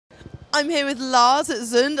I'm here with Lars at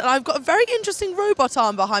Zünd, and I've got a very interesting robot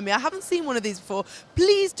arm behind me. I haven't seen one of these before.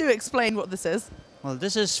 Please do explain what this is. Well,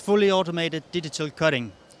 this is fully automated digital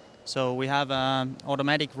cutting. So we have an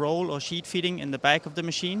automatic roll or sheet feeding in the back of the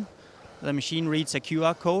machine. The machine reads a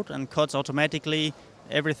QR code and cuts automatically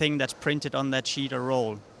everything that's printed on that sheet or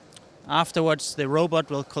roll. Afterwards, the robot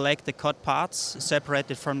will collect the cut parts,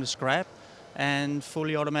 separate it from the scrap, and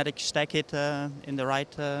fully automatic stack it in the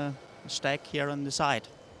right stack here on the side.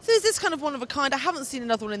 So is this kind of one of a kind? I haven't seen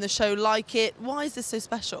another one in the show like it. Why is this so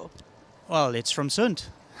special? Well, it's from Zünd.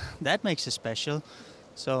 That makes it special.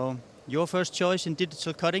 So your first choice in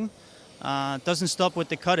digital cutting doesn't stop with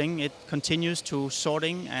the cutting. It continues to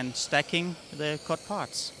sorting and stacking the cut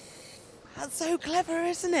parts. That's so clever,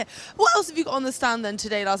 isn't it? What else have you got on the stand then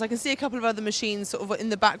today, Lars? I can see a couple of other machines sort of in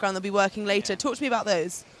the background that'll be working later. Talk to me about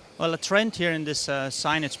those. Well, a trend here in this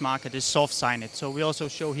signage market is soft signage. So we also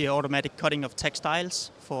show here automatic cutting of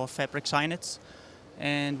textiles for fabric signage.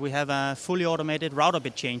 And we have a fully automated router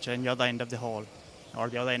bit changer in the other end of the hall, or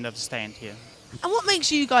the other end of the stand here. And what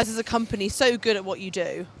makes you guys as a company so good at what you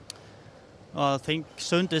do? Well, I think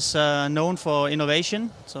Zünd is known for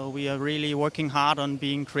innovation. So we are really working hard on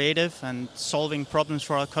being creative and solving problems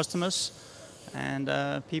for our customers. And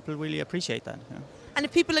people really appreciate that. Yeah. And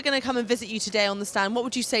if people are going to come and visit you today on the stand, what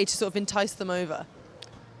would you say to sort of entice them over?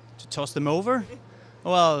 To toss them over?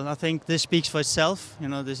 Well, I think this speaks for itself. You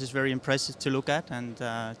know, this is very impressive to look at, and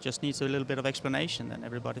just needs a little bit of explanation, and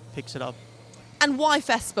everybody picks it up. And why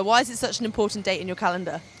FESPA? Why is it such an important date in your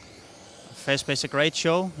calendar? FESPA is a great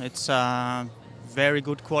show. It's very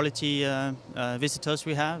good quality visitors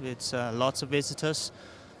we have. It's lots of visitors.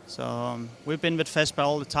 So we've been with FESPA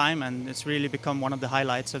all the time, and it's really become one of the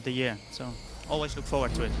highlights of the year. So always look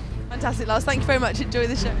forward to it. Fantastic, Lars. Thank you very much. Enjoy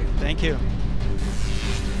the show. Thank you.